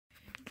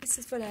This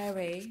is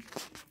Valeri.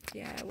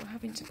 Yeah, we're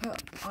having to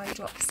put eye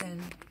drops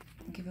in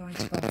and give her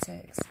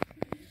antibiotics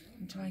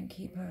and try and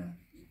keep her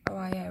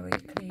eye area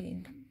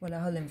clean. Well, her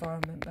whole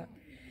environment, but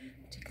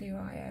particularly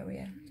her eye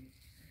area.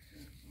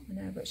 I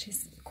know, but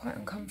she's quite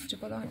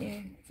uncomfortable, aren't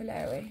you,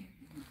 Valeri?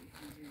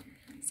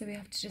 So we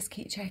have to just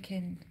keep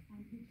checking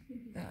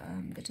that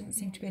there doesn't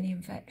seem to be any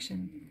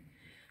infection.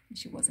 And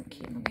she wasn't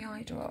keen on the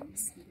eye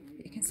drops.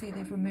 But you can see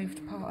they've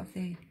removed part of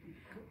the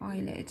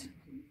eyelid.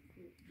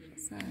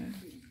 So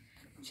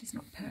she's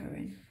not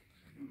purring.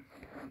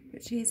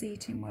 But she is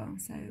eating well,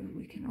 so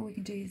all we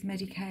can do is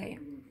medicate.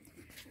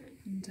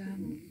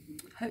 And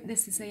hope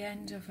this is the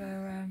end of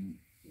her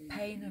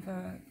pain of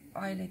her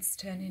eyelids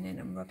turning in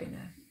and rubbing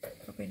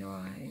her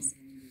eyes.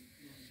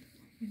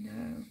 You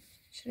know,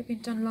 should have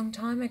been done a long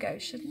time ago,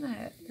 shouldn't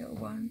it, little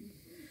one?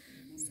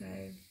 So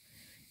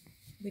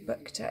we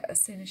booked it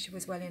as soon as she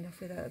was well enough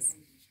with us,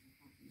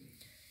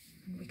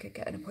 and we could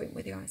get an appointment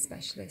with the eye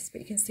specialist.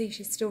 But you can see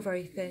she's still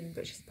very thin,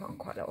 but she's put on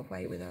quite a lot of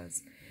weight with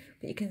us.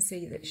 But you can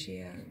see that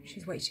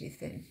she's way too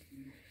thin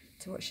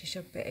to what she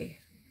should be.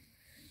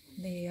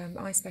 The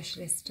eye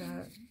specialist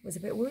was a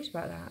bit worried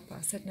about that, but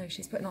I said no,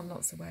 she's putting on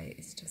lots of weight.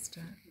 It's just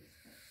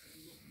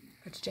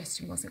her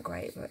digestion wasn't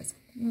great, but it's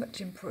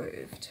much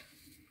improved,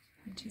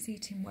 and she's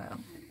eating well.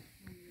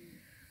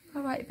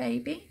 All right,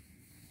 baby.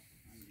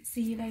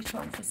 See you later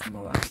on for some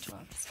more eye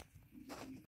drops.